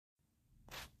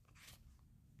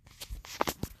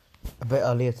bit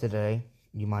earlier today,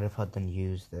 you might have heard the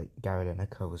news that Gary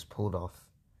Lineker was pulled off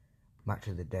Match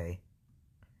of the Day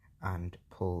and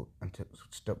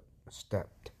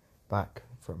stepped back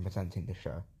from presenting the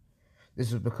show.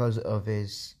 This was because of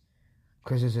his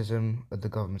criticism of the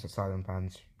government's asylum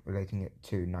plans, relating it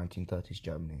to 1930s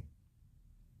Germany.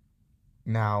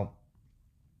 Now,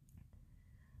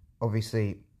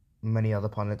 obviously, many other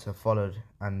pundits have followed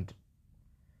and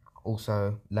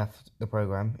also left the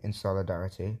program in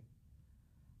solidarity,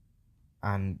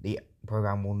 and the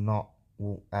program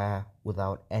will air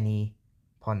without any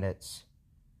pundits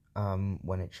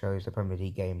when it shows the Premier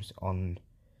League games on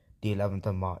the 11th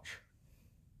of March.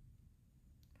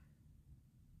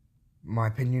 My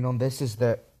opinion on this is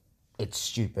that it's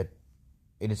stupid.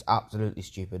 It is absolutely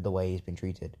stupid the way he's been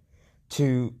treated.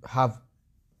 To have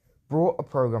brought a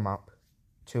program up,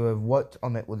 to have worked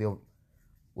on it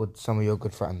with some of your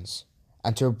good friends,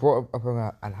 and to have brought a program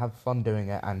up and have fun doing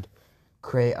it and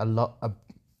create a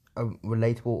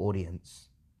relatable audience.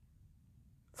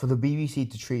 For the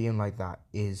BBC to treat him like that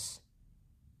is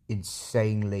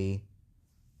insanely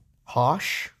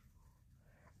harsh,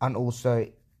 and also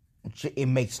it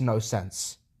makes no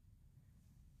sense.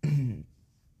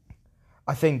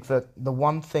 I think that the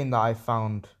one thing that I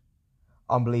found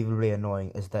unbelievably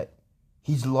annoying is that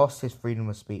he's lost his freedom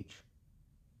of speech.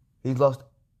 He's lost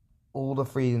all the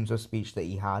freedoms of speech that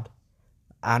he had,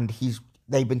 and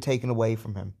they've been taken away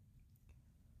from him,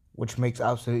 which makes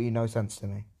absolutely no sense to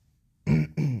me.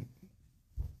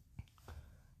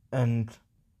 And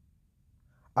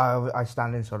I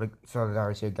stand in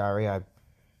solidarity with Gary. I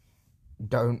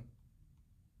don't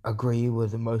agree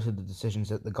with most of the decisions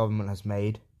that the government has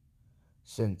made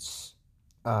since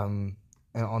on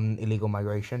illegal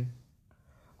migration.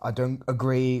 I don't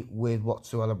agree with what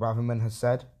Suella Braverman has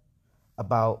said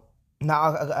about...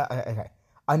 Now, okay.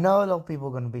 I know a lot of people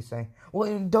are going to be saying,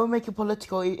 well, don't make it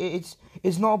political. It's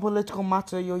not a political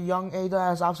matter. You're young. It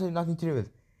has absolutely nothing to do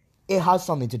with... It has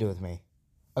something to do with me.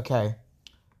 Okay.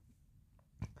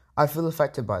 I feel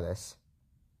affected by this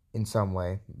in some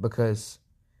way because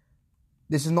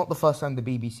this is not the first time the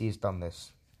BBC has done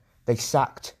this. They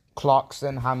sacked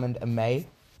Clarkson, Hammond and May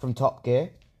from Top Gear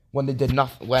when they did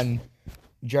nothing. When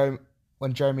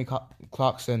Jeremy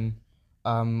Clarkson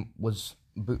was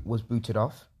booted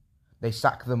off. They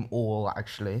sacked them all,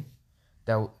 actually.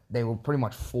 They were pretty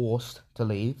much forced to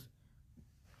leave.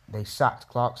 They sacked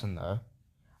Clarkson, though.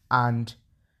 And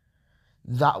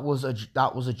that was a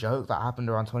joke that happened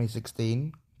around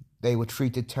 2016. They were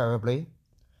treated terribly.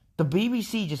 The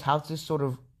BBC just has this sort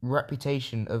of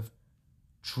reputation of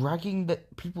dragging the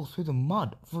people through the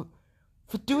mud. For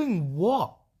doing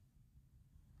what?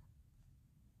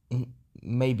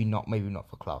 Maybe not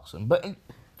for Clarkson. But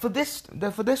for this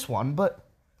one,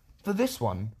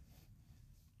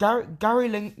 Gary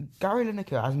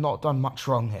Lineker has not done much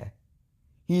wrong here.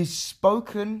 He's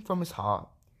spoken from his heart.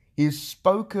 He's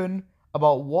spoken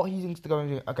about what he thinks they're going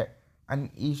to do. Okay, and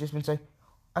he's just been saying,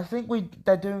 I think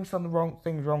they're doing some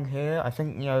things wrong here. I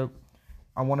think,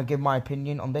 I want to give my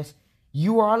opinion on this.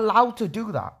 You are allowed to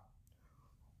do that.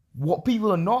 What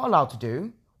people are not allowed to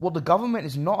do, what the government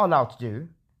is not allowed to do,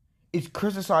 is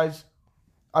criticize.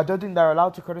 I don't think they're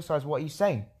allowed to criticize what he's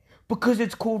saying. Because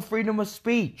it's called freedom of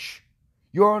speech.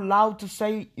 You're allowed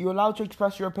to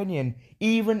express your opinion,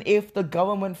 even if the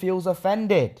government feels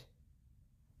offended.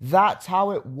 That's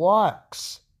how it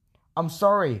works. I'm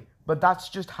sorry, but that's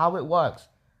just how it works.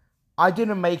 I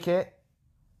didn't make it.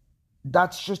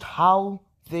 That's just how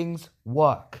things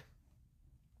work.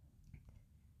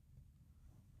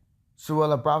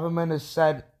 Suella Braverman has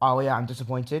said, oh yeah, I'm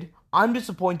disappointed. I'm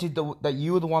disappointed that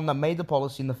you were the one that made the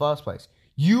policy in the first place.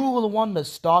 You were the one that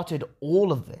started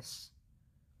all of this.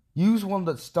 You were the one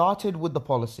that started with the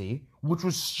policy, which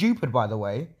was stupid, by the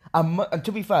way. And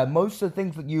to be fair, most of the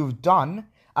things that you've done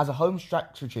as a Home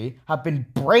Secretary have been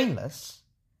brainless.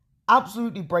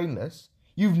 Absolutely brainless.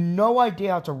 You've no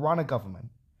idea how to run a government.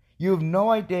 You have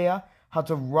no idea how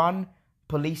to run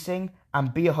policing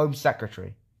and be a Home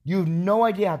Secretary. You have no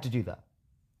idea how to do that.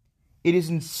 It is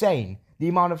insane, the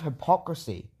amount of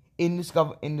hypocrisy in this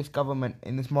government,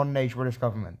 in this modern age British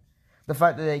government. The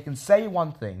fact that they can say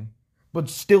one thing, but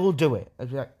still do it.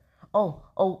 It's like, oh,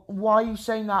 why are you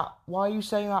saying that? Why are you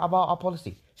saying that about our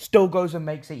policy? Still goes and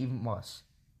makes it even worse.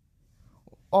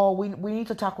 Oh, we need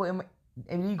to tackle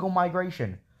illegal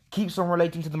migration. Keeps on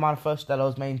relating to the manifesto that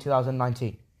was made in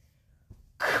 2019.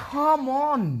 Come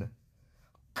on.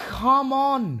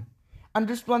 And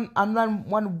then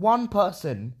when one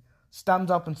person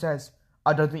stands up and says,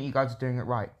 I don't think you guys are doing it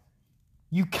right,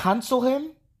 you cancel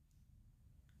him?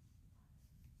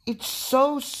 It's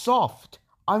so soft.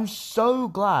 I'm so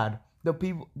glad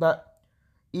that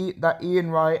that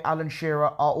Ian Wright, Alan Shearer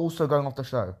are also going off the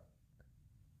show.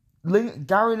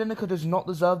 Gary Lineker does not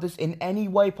deserve this in any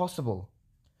way possible.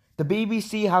 The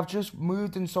BBC have just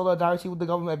moved in solidarity with the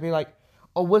government and be like,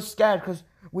 oh, we're scared because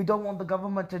we don't want the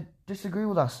government to disagree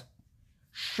with us.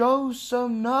 Show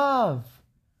some nerve.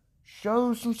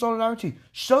 Show some solidarity.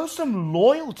 Show some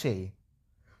loyalty.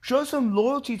 Show some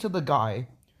loyalty to the guy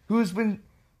who has been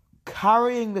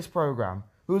carrying this program,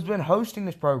 who has been hosting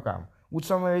this program with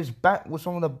some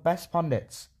of the best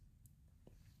pundits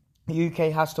the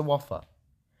UK has to offer,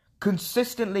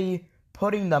 consistently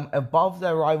putting them above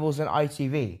their rivals in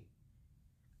ITV,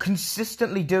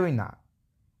 consistently doing that,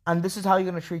 and this is how you're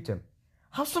going to treat him.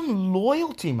 Have some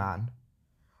loyalty, man.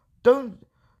 Don't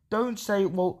say,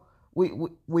 well,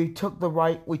 we took the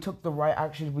right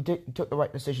actions, we took the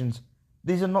right decisions.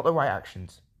 These are not the right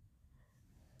actions.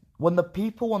 When the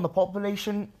people and the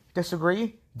population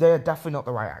disagree, they are definitely not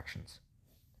the right actions.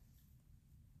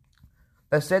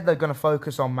 They said they're going to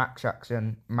focus on match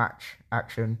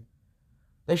action.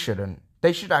 They shouldn't.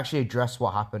 They should actually address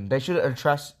what happened. They should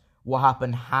address what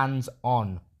happened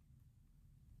hands-on.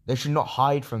 They should not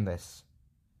hide from this.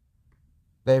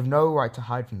 They have no right to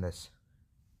hide from this.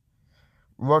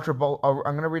 I'm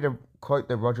going to read a quote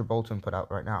that Roger Bolton put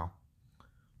out right now.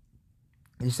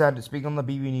 He said, speaking on the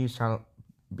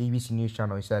BBC News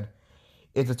channel, he said,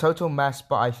 "It's a total mess,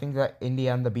 but I think that in the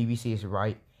end the BBC is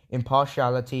right.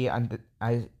 Impartiality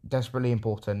is desperately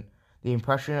important. The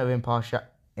impression of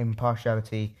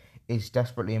impartiality is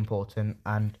desperately important,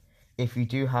 and if you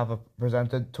do have a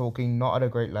presenter talking not at a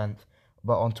great length,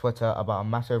 but on Twitter about a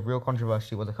matter of real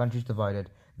controversy where the country's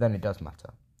divided, then it does matter."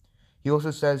 He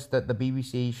also says that the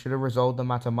BBC should have resolved the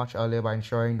matter much earlier by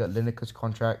ensuring that Lineker's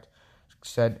contract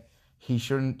said he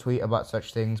shouldn't tweet about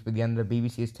such things, but the end of the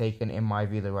BBC has taken, in my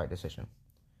view, the right decision.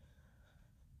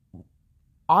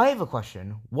 I have a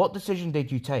question. What decision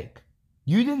did you take?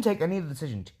 You didn't take any of the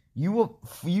decisions. You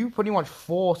pretty much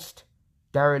forced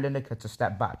Gary Lineker to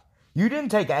step back. You didn't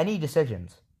take any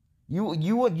decisions.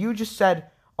 You just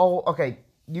said, "Oh, okay,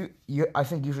 I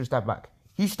think you should step back."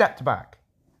 He stepped back,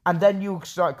 and then you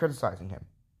start criticizing him.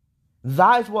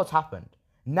 That is what's happened.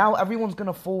 Now everyone's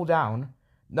gonna fall down.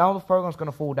 Now the program's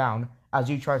gonna fall down as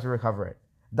you try to recover it.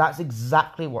 That's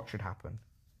exactly what should happen.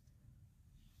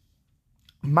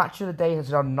 Match of the Day has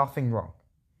done nothing wrong.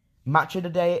 Match of the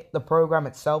Day, the program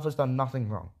itself, has done nothing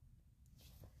wrong.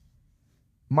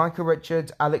 Michael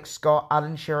Richards, Alex Scott,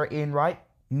 Alan Shearer, Ian Wright,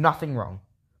 nothing wrong.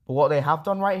 But what they have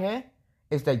done right here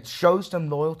is they showed some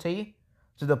loyalty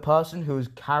to the person who has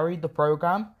carried the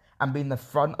program and been the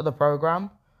front of the program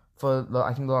for,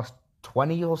 I think, the last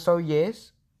 20 or so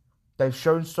years. They've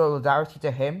shown solidarity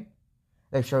to him.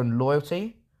 They've shown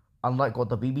loyalty, unlike what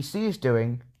the BBC is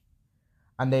doing.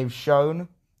 And they've shown,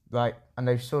 and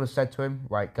they've sort of said to him,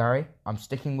 right, Gary, I'm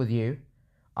sticking with you.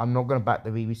 I'm not going to back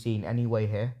the BBC in any way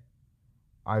here.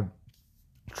 I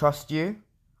trust you.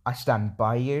 I stand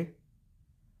by you.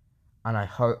 And I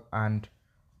hope, and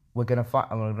we're going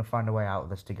to find a way out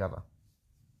of this together.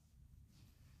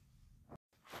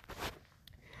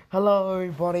 Hello,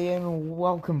 everybody, and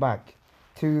welcome back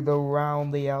to the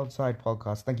Round the Outside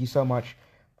podcast. Thank you so much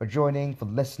for joining, for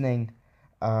listening.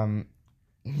 It's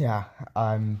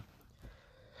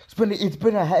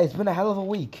been a hell of a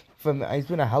week for me. It's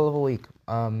been a hell of a week.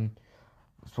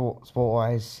 Sport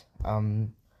wise.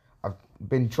 I've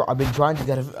been trying to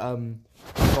get a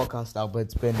podcast out, but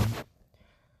it's been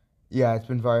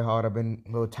very hard. I've been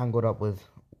a little tangled up with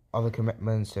other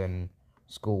commitments and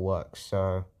schoolwork, so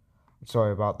I'm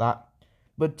sorry about that.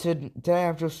 But today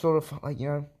I've just sort of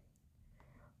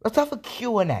let's have a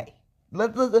Q&A.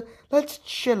 Let's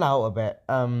chill out a bit.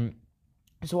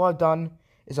 So what I've done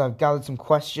is I've gathered some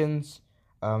questions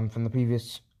from the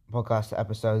previous podcast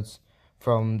episodes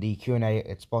from the Q&A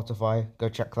at Spotify. Go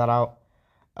check that out.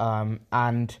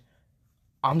 And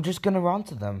I'm just gonna run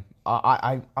to them.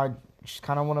 I just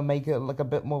kind of want to make it like a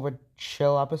bit more of a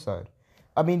chill episode.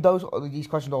 I mean, these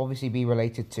questions will obviously be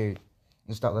related to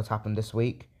the stuff that's happened this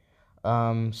week.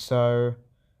 So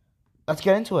let's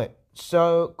get into it.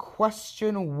 So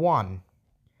question 1.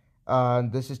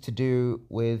 This is to do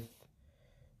with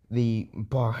the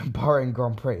Bahrain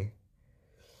Grand Prix.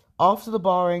 After the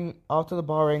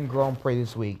Bahrain Grand Prix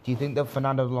this week, do you think that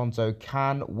Fernando Alonso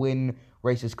can win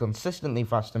races consistently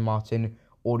for Aston Martin,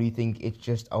 or do you think it's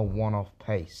just a one-off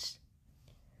pace?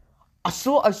 I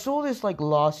saw this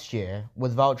last year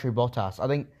with Valtteri Bottas. I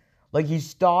think he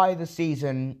started the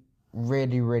season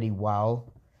really, really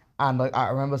well, and I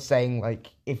remember saying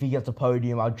if he gets a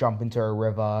podium, I'll jump into a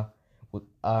river.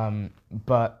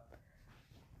 But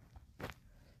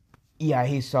yeah,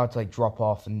 he started to drop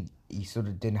off, and he sort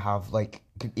of didn't have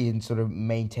he didn't sort of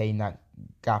maintain that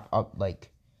gap up,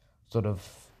 sort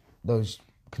of those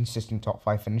consistent top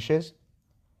five finishes.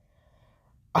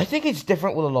 I think it's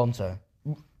different with Alonso.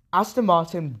 Aston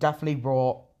Martin definitely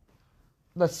brought,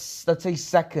 let's say,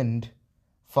 second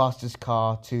fastest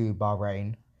car to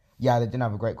Bahrain. Yeah, they didn't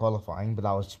have a great qualifying, but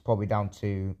that was probably down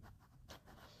to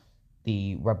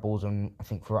the Red Bulls, and I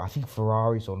think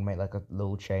Ferrari sort of made like a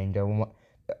little change.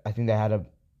 I think they had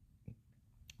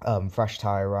a fresh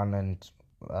tyre run, and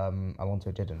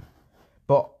Alonso didn't.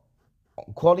 But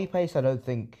quality pace, I don't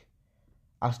think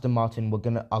Aston Martin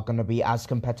are gonna be as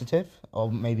competitive,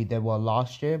 or maybe they were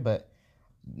last year. But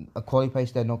a quality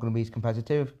pace, they're not gonna be as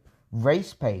competitive.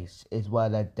 Race pace is where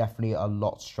they're definitely a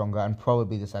lot stronger, and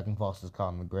probably the second fastest car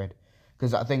on the grid.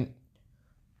 Because I think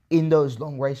in those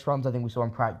long race runs, I think we saw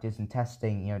in practice and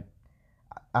testing,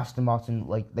 Aston Martin,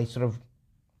 they sort of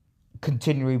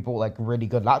continually brought really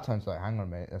good lap times. Hang on a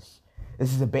minute,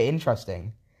 this is a bit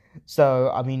interesting.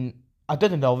 So I mean, I don't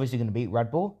think they're obviously going to beat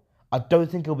Red Bull. I don't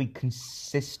think it'll be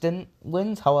consistent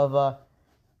wins. However,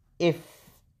 if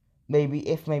maybe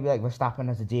Verstappen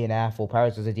has a DNF or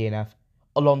Perez has a DNF,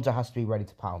 Alonso has to be ready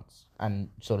to pounce and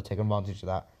sort of take advantage of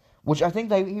that, which I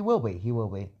think he will be. He will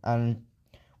be, and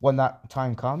when that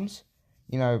time comes,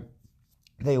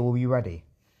 they will be ready.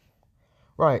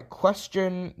 Right,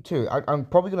 question 2. I'm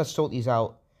probably going to sort these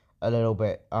out a little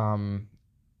bit more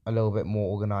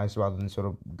organized rather than sort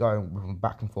of going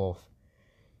back and forth.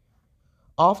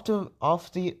 After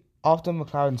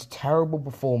McLaren's terrible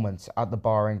performance at the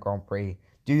Bahrain Grand Prix,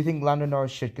 do you think Lando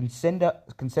Norris should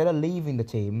consider leaving the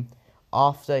team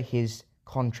after his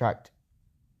contract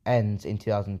ends in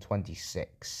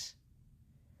 2026?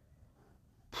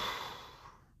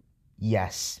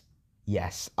 Yes.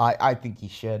 I think he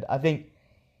should. I think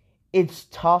it's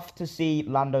tough to see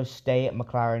Lando stay at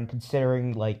McLaren,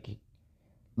 considering look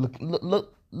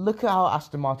at how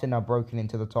Aston Martin are broken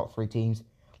into the top 3 teams.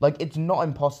 It's not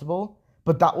impossible,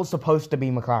 but that was supposed to be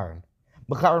McLaren.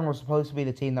 McLaren was supposed to be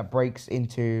the team that breaks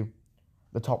into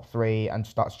the top 3 and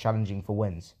starts challenging for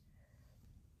wins.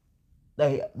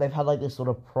 They've had this sort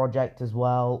of project as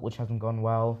well, which hasn't gone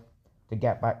well, to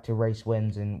get back to race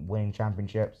wins and winning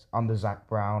championships under Zak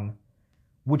Brown,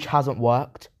 which hasn't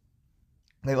worked.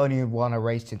 They've only won a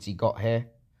race since he got here.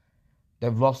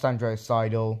 They've lost Andreas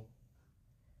Seidel.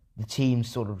 The team's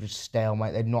sort of just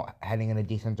stalemate. They're not heading in a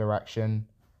decent direction.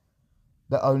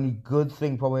 The only good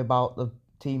thing probably about the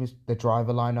team is the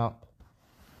driver lineup.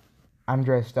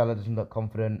 Andrea Stella doesn't look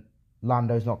confident.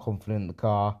 Lando's not confident in the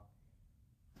car.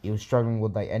 He was struggling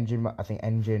with engine. I think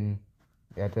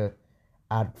he had to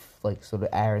add sort of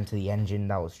air into the engine.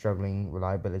 That was struggling.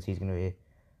 Reliability is going to be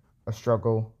a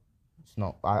struggle. It's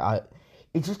not.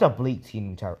 It's just a bleak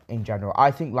team in general.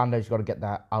 I think Lando's got to get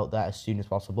that out there as soon as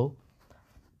possible.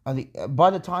 I think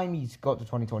by the time he's got to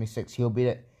 2026, he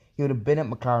would have been at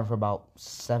McLaren for about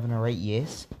 7 or 8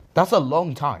 years. That's a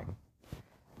long time.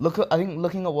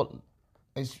 Looking at what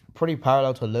is pretty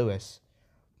parallel to Lewis,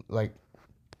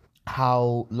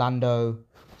 how Lando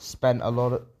spent a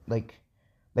lot of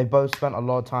they both spent a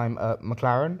lot of time at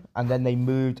McLaren, and then they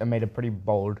moved and made a pretty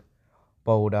bold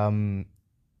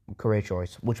career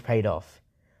choice, which paid off.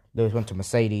 Lewis went to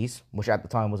Mercedes, which at the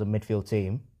time was a midfield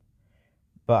team.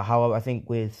 But however, I think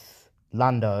with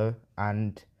Lando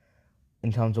and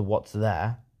in terms of what's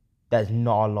there's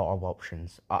not a lot of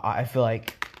options. I feel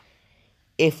like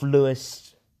if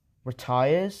Lewis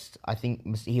retires, I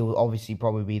think he will obviously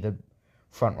probably be the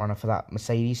front runner for that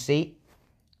Mercedes seat.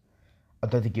 I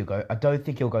don't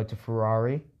think he'll go to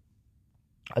Ferrari.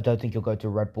 I don't think he'll go to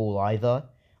Red Bull either,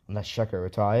 unless Checo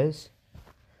retires.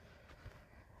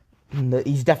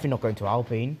 He's definitely not going to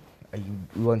Alpine. He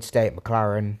won't stay at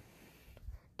McLaren.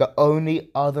 The only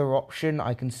other option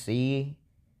I can see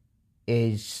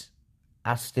is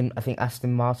Aston. I think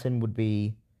Aston Martin would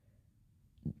be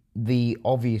the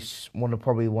obvious one of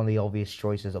the obvious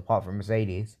choices apart from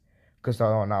Mercedes, because they're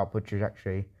on an upward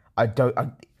trajectory.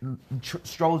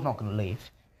 Stroll's not going to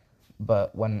leave,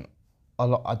 but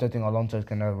I don't think Alonso's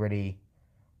going to really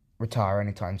retire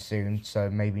anytime soon, so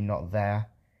maybe not there.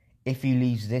 If he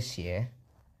leaves this year,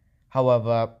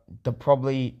 however, the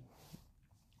probably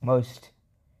most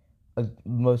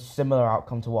similar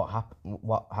outcome to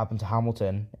what happened to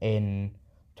Hamilton in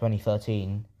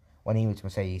 2013 when he moved to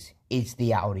Mercedes is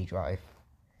the Audi drive.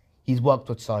 He's worked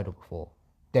with Seidel before.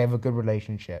 They have a good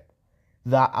relationship.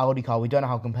 That Audi car, we don't know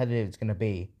how competitive it's going to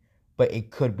be, but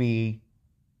it could be,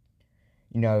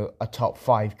 a top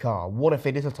 5 car. What if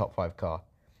it is a top 5 car?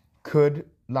 Could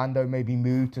Lando maybe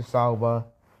move to Sauber,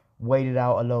 wait it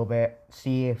out a little bit,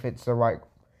 see if it's the right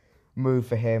move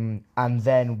for him, and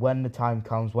then when the time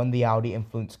comes, when the Audi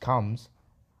influence comes,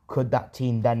 could that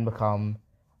team then become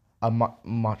a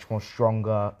much more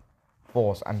stronger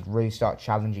force and really start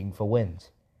challenging for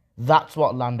wins? That's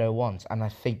what Lando wants, and I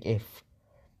think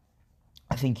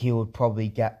he would probably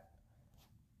get,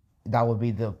 that would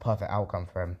be the perfect outcome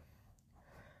for him.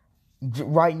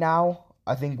 Right now,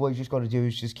 I think what he's just got to do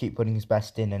is just keep putting his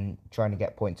best in and trying to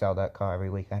get points out of that car every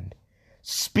weekend.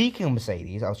 Speaking of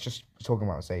Mercedes, I was just talking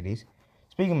about Mercedes.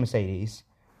 Speaking of Mercedes,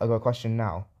 I've got a question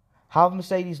now. Have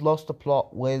Mercedes lost the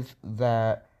plot with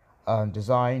their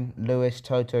design? Lewis,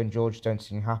 Toto, and George don't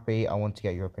seem happy. I want to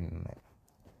get your opinion on it.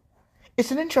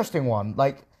 It's an interesting one.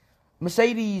 Like,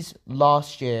 Mercedes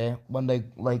last year, when they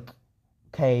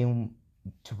came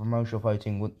to promotional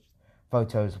voting with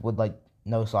photos with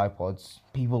no side pods,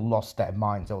 people lost their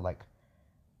minds. They were like,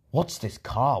 "What's this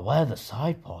car? Where are the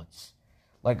side pods?"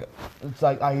 It's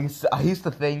like I used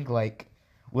to think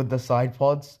with the side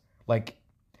pods,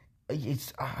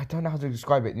 it's, I don't know how to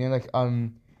describe it. You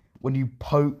know, when you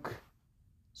poke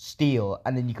steel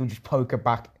and then you can just poke it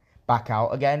back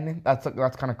out again. That's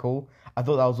kind of cool. I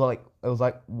thought that was it was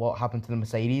like what happened to the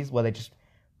Mercedes, where they just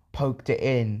poked it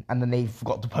in and then they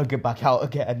forgot to poke it back out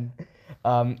again.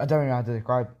 I don't know how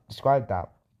to describe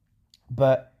that,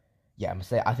 but yeah,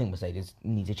 I think Mercedes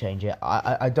need to change it.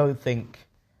 I don't think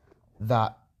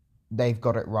that they've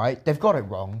got it right. They've got it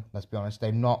wrong. Let's be honest.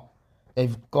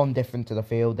 They've gone different to the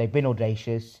field. They've been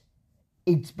audacious.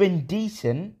 It's been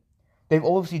decent. They've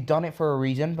obviously done it for a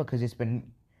reason, because it's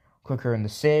been quicker in the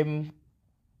sim.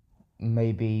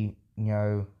 Maybe,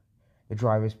 it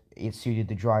suited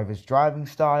the driver's driving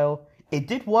style. It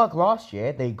did work last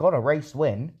year. They got a race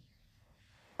win.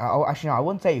 Actually, no, I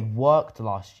wouldn't say it worked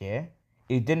last year.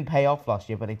 It didn't pay off last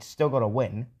year, but they still got a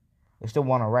win. They still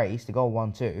won a race. They got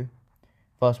 1-2.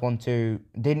 First 1-2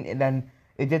 didn't, and then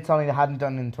it did something they hadn't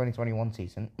done in the 2021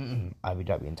 season. Abu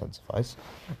Dhabi intensifies.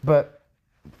 But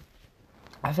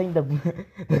I think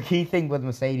the key thing with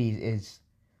Mercedes is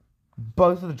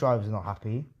both of the drivers are not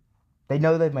happy. They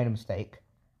know they've made a mistake.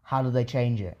 How do they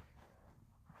change it?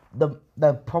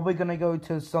 They're probably going to go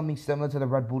to something similar to the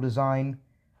Red Bull design.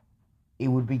 It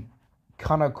would be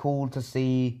kind of cool to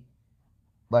see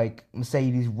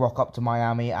Mercedes rock up to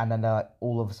Miami and then they're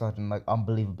all of a sudden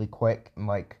unbelievably quick and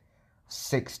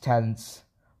 0.6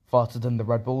 faster than the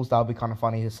Red Bulls. That would be kind of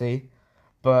funny to see.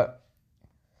 But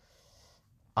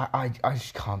I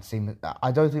just can't see.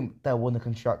 I don't think they'll win the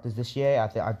Constructors this year.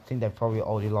 I think they've probably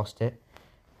already lost it.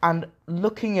 And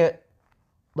looking at,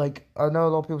 I know a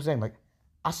lot of people saying,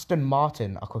 Aston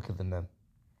Martin are quicker than them.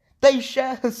 They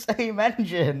share the same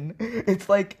engine. It's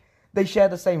they share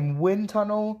the same wind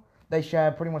tunnel. They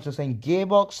share pretty much the same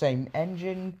gearbox, same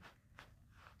engine.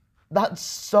 That's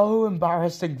so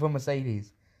embarrassing for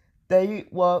Mercedes. They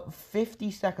were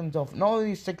 50 seconds off, not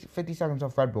only 50 seconds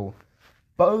off Red Bull,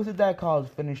 both of their cars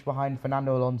finished behind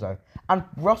Fernando Alonso. And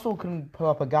Russell can pull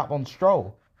up a gap on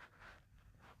Stroll.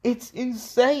 It's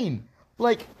insane.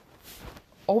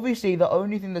 Obviously, the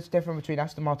only thing that's different between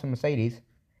Aston Martin and Mercedes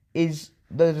is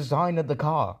the design of the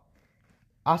car.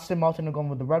 Aston Martin have gone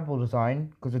with the Red Bull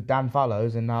design because of Dan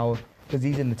Fallows, and now because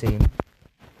he's in the team.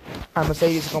 And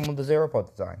Mercedes have gone with the Zero Pod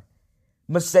design.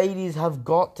 Mercedes have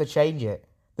got to change it.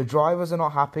 The drivers are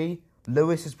not happy.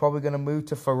 Lewis is probably going to move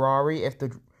to Ferrari if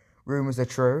the rumours are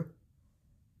true.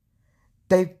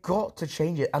 They've got to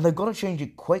change it, and they've got to change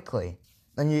it quickly.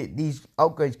 And these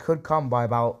upgrades could come by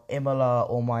about Imola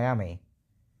or Miami.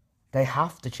 They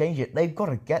have to change it. They've got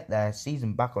to get their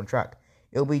season back on track.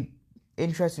 It'll be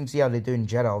interesting to see how they do in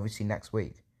Jeddah, obviously, next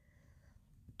week.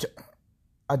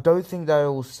 I don't think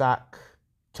they'll sack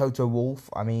Toto Wolff.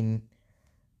 I mean,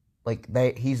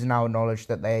 he's now acknowledged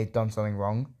that they've done something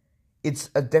wrong. It's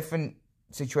a different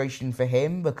situation for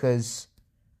him because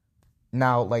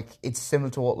now, it's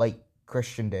similar to what,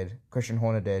 Christian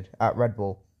Horner did at Red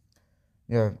Bull.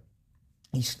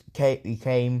 He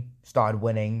came, started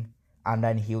winning, and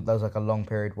then there was a long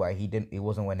period where he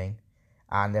wasn't winning,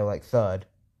 and they were third.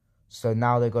 So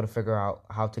now they've got to figure out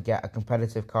how to get a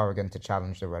competitive car again to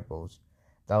challenge the Red Bulls.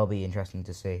 That'll be interesting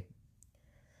to see.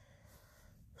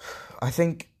 I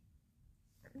think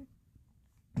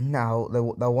now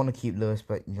they'll want to keep Lewis,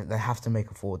 but they have to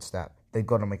make a forward step. They've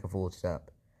got to make a forward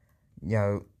step.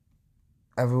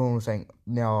 Everyone was saying,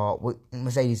 no,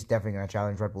 Mercedes is definitely going to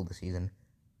challenge Red Bull this season.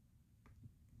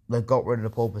 They got rid of the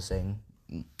porpoising.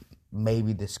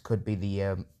 Maybe this could be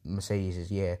the Mercedes'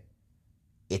 year.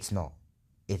 It's not.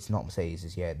 It's not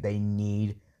Mercedes' year. They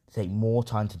need to take more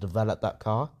time to develop that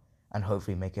car and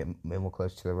hopefully make it more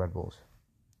close to the Red Bulls.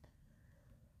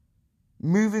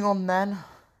 Moving on then.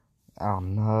 Oh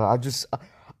no,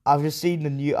 I've just seen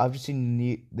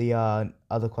the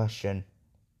other question.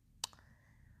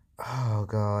 Oh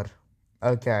God.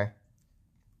 Okay.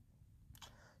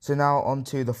 So now on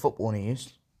to the football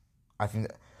news. I think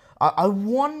I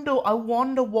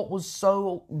wonder what was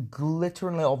so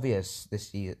glitteringly obvious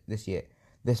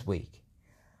this week.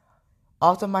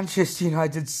 After Manchester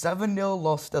United 7-0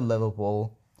 loss to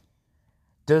Liverpool,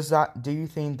 do you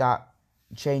think that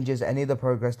changes any of the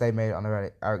progress they made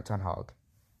under Erik ten Hag?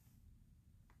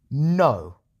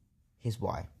 No. Here's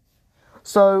why.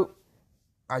 So,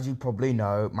 as you probably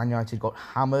know, Man United got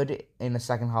hammered in the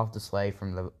second half of the slate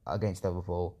against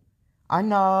Liverpool. I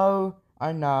know.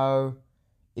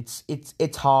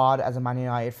 It's hard as a Man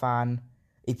United fan.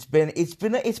 It's been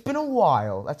a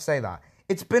while. Let's say that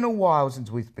it's been a while since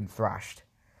we've been thrashed.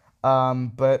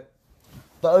 But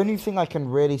the only thing I can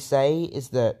really say is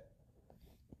that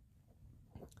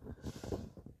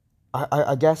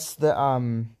I guess that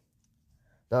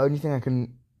the only thing I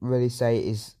can really say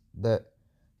is that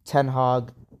Ten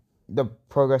Hag, the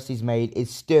progress he's made is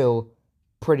still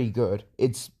pretty good.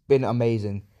 It's been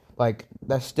amazing. Like,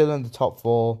 they're still in the top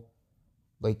four,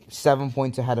 like 7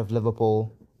 points ahead of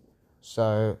Liverpool,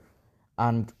 so,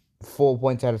 and 4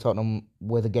 points ahead of Tottenham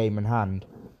with a game in hand.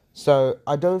 So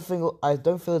I don't feel as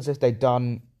if they're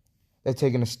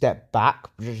taking a step back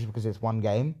just because it's one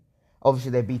game.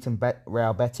 Obviously, they've beaten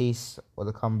Real Betis with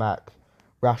a comeback.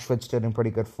 Rashford's still in pretty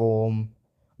good form.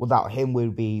 Without him,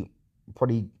 we'd be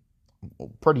pretty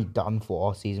done for.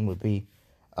 Our season would be.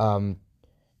 Ten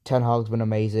Hag's been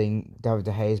amazing. David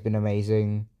De Gea has been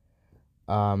amazing.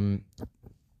 There's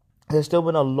still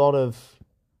been a lot of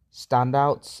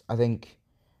standouts. I think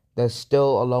there's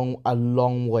still a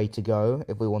long way to go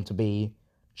if we want to be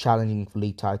challenging for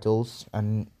league titles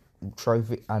and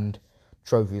trophies on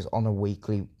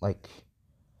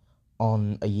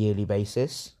a yearly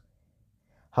basis.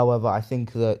 However, I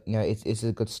think that it's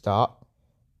a good start.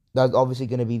 There's obviously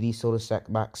going to be these sort of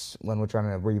setbacks when we're trying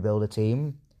to rebuild a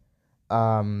team.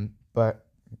 But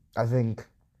I think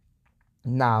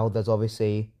now there's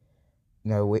obviously,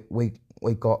 we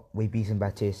beaten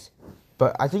Betis.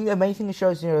 But I think the main thing it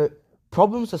shows,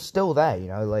 problems are still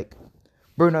there, like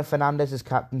Bruno Fernandes's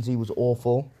captaincy was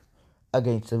awful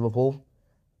against Liverpool.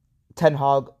 Ten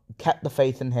Hag kept the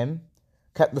faith in him,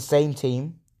 kept the same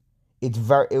team. It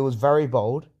was very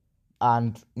bold,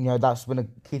 and that's been a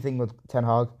key thing with Ten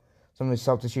Hag. Some of his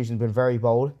substitutions have been very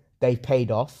bold. They paid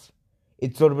off.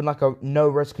 It's sort of been like a no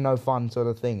risk, no fun sort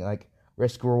of thing, like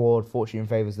risk reward, fortune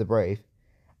favours the brave,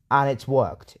 and it's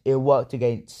worked. It worked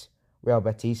against Real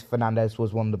Betis. Fernandes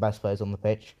was one of the best players on the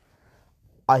pitch.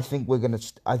 I think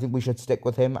we should stick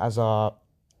with him as our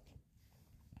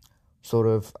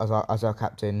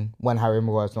captain when Harry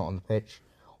Maguire's not on the pitch.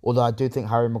 Although I do think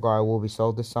Harry Maguire will be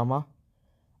sold this summer.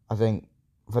 I think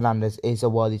Fernandes is a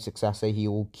worthy successor. He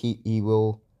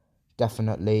will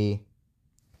definitely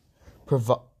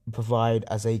provide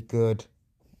as a good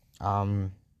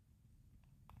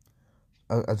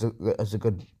as a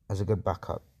good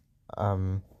backup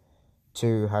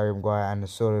to Harry Maguire, and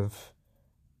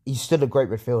he's still a great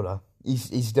midfielder.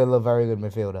 He's still a very good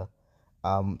midfielder.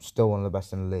 Still one of the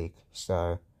best in the league.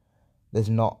 So there's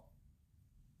not.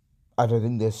 I don't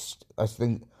think there's. I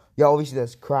think obviously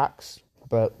there's cracks,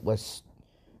 but I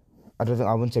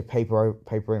wouldn't say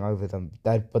papering over them.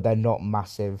 But they're not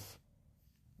massive,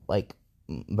 like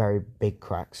very big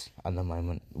cracks at the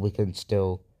moment. We can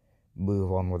still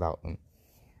move on without them.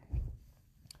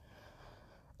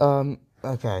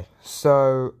 Okay,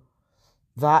 so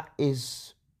that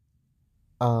is.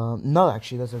 No,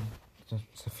 actually, there's a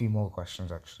few more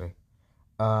questions actually.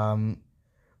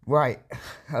 Right,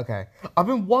 okay. I've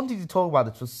been wanting to talk about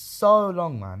this for so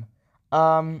long, man.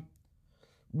 I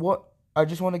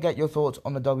just want to get your thoughts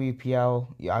on the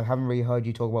WPL. Yeah, I haven't really heard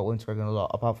you talk about Winter England a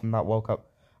lot, apart from the World Cup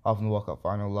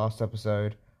final last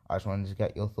episode. I just wanted to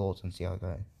get your thoughts and see how it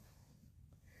goes.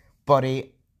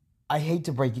 Buddy, I hate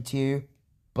to break it to you,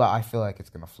 but I feel like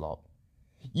it's gonna flop.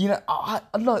 I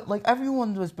look, like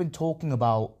everyone has been talking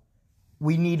about.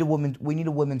 We need a women's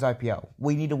IPL.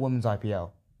 We need a women's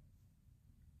IPL.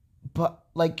 But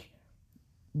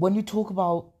when you talk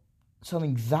about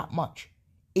something that much,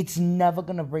 it's never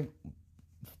gonna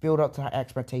build up to that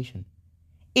expectation.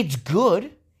 It's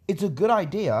good. It's a good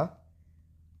idea,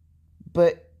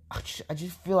 but I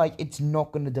just feel like it's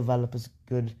not gonna develop as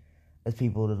good as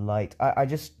people would like. I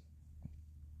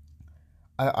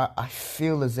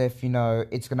feel as if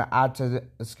it's gonna add to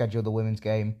the schedule of the women's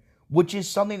game, which is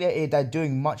something that they're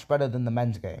doing much better than the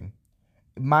men's game.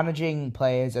 Managing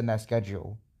players and their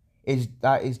schedule has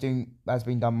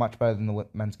been done much better than the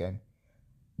men's game.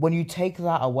 When you take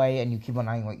that away and you keep on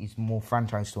adding these more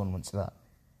franchise tournaments to that,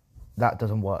 that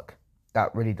doesn't work.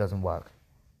 That really doesn't work.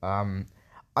 I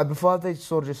prefer they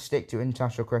sort of just stick to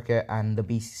international cricket and the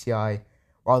BCCI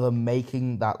rather than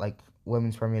making that like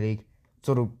Women's Premier League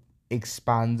sort of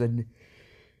expands and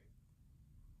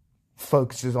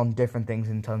focuses on different things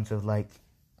in terms of like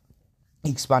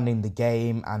expanding the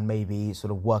game and maybe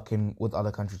sort of working with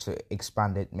other countries to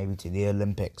expand it maybe to the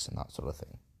Olympics and that sort of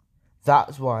thing.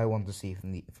 That's what I want to see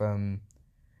from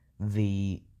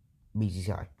the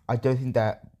BCCI. I don't think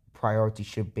that priority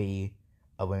should be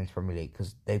a Women's Premier League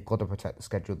because they've got to protect the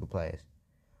schedule of the players.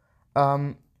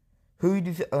 Who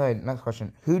do you next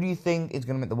question. Who do you think is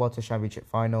going to make the World Test Championship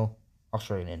final?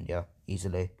 Australia and India,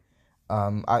 easily.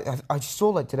 I just saw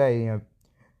like today,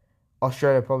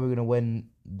 Australia probably going to win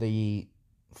the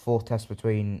fourth test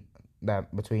between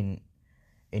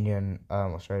India and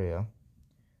Australia.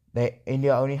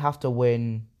 India only have to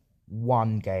win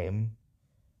one game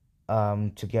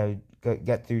to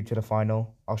get through to the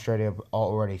final. Australia are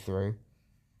already through.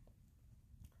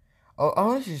 I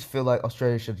honestly just feel like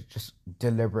Australia should just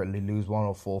deliberately lose one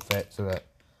or forfeit so that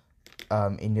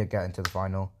India get into the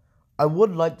final. It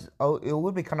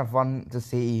would be kind of fun to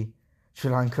see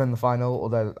Sri Lanka in the final,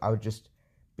 although I would just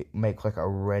make like a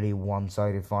really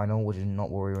one-sided final, which is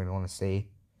not what we really want to see.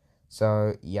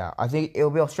 So yeah, I think it'll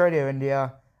be Australia,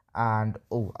 India, and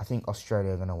I think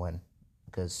Australia are gonna win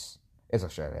because it's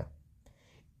Australia.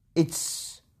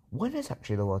 When is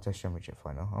actually the World Test Championship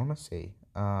final? I want to see.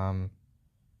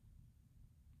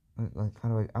 Like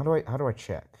how do I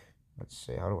check? Let's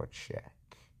see. How do I check?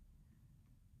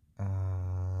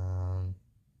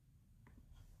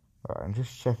 Alright, I'm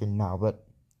just checking now, but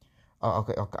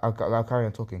okay, I'll carry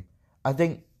on talking. I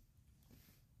think,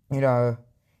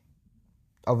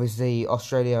 obviously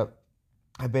Australia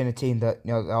have been a team that,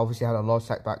 they obviously had a lot of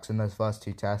setbacks in those first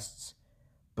two tests,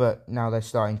 but now they're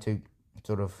starting to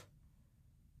sort of,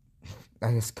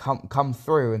 I guess, come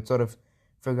through and sort of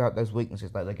figure out those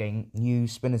weaknesses. Like they're getting new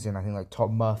spinners in. I think like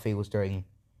Tom Murphy was doing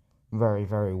very,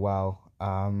 very well.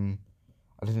 I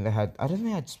don't think they had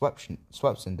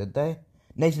Swepson, did they?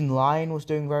 Nathan Lyon was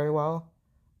doing very well.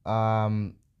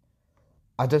 I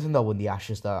don't think they'll win the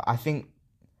Ashes though. I think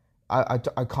I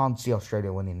can't see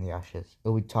Australia winning the Ashes.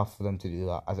 It'll be tough for them to do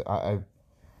that.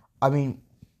 I mean,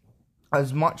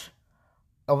 as much,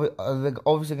 they're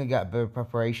obviously gonna get a bit of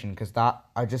preparation because that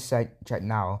I just check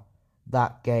now.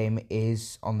 That game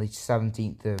is on the 7th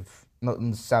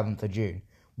of June,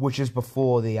 which is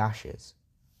before the Ashes.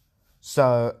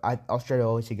 So Australia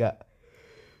obviously get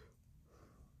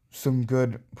some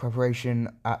good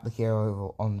preparation at the Kia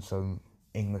Oval on some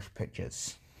English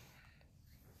pitches.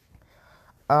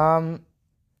 What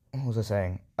was I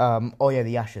saying?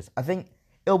 The Ashes. I think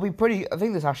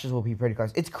this Ashes will be pretty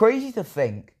close. It's crazy to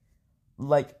think,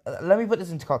 like, let me put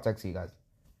this into context for you guys.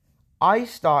 I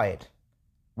started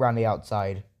around the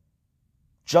outside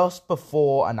just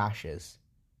before an Ashes.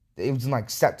 It was in like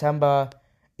September,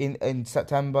 in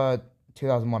September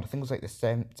 2001. I think it was like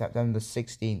September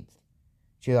 16th,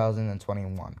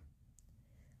 2021.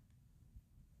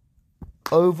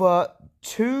 Over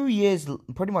 2 years,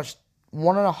 pretty much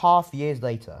 1.5 years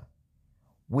later,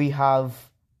 we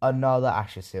have another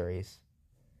Ashes series.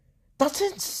 That's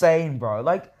insane, bro.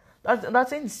 Like,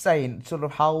 that's insane. Sort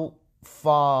of how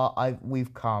far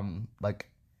we've come. Like,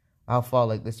 how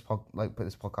far this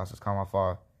podcast has come. How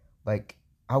far, like,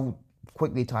 how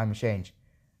quickly time has changed.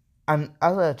 And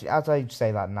as I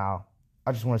say that now,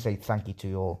 I just want to say thank you to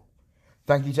you all.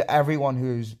 Thank you to everyone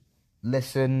who's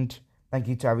listened. Thank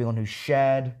you to everyone who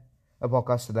shared a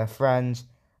podcast to their friends.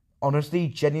 Honestly,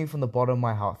 genuinely from the bottom of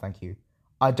my heart, thank you.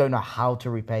 I don't know how to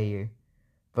repay you,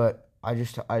 but I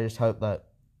just hope that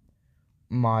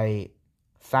my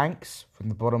thanks from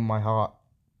the bottom of my heart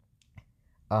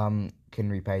can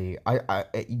repay you. I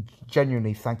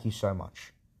genuinely thank you so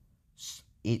much.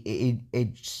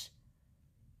 This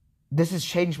has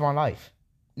changed my life.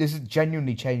 This has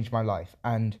genuinely changed my life,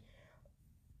 and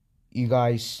you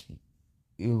guys,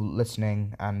 you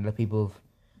listening, and the people who've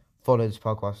followed this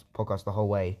podcast the whole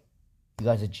way, you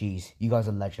guys are G's. You guys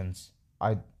are legends.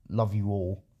 I love you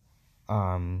all.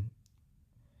 And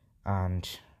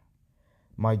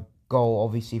my goal,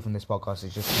 obviously, from this podcast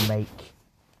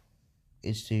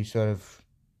is to sort of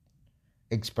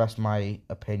express my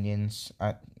opinions.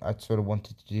 I sort of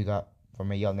wanted to do that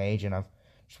from a young age, and I've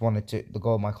just wanted to. The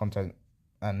goal of my content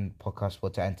and podcast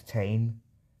was to entertain,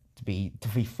 to be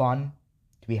fun,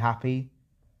 to be happy,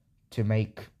 to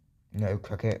make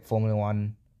cricket, Formula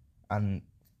 1, and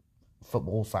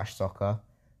football/soccer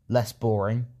less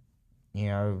boring.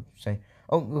 Say,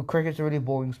 cricket's a really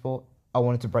boring sport. I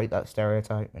wanted to break that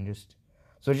stereotype and just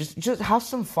have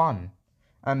some fun.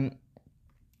 And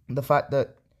the fact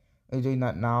that doing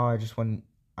that now. I just want,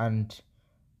 and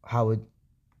how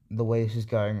the way this is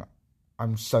going,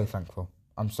 I'm so thankful.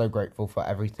 I'm so grateful for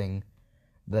everything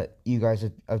that you guys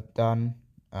have done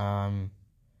for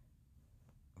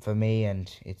me, and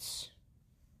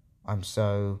I'm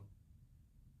so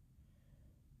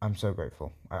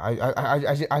grateful.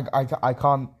 I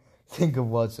can't think of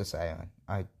words to say.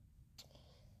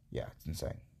 Yeah, it's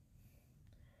insane.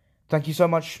 Thank you so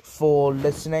much for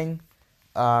listening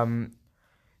to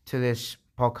this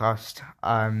podcast.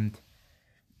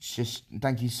 Just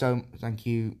thank you so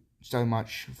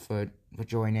much for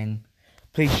joining.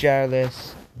 Please share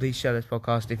this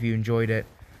podcast if you enjoyed it.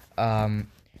 And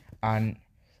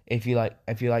if you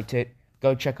liked it,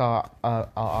 go check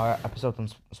our episode on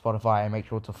Spotify and make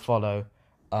sure to follow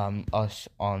us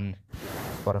on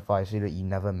Spotify so that you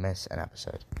never miss an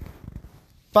episode.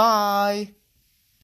 Bye.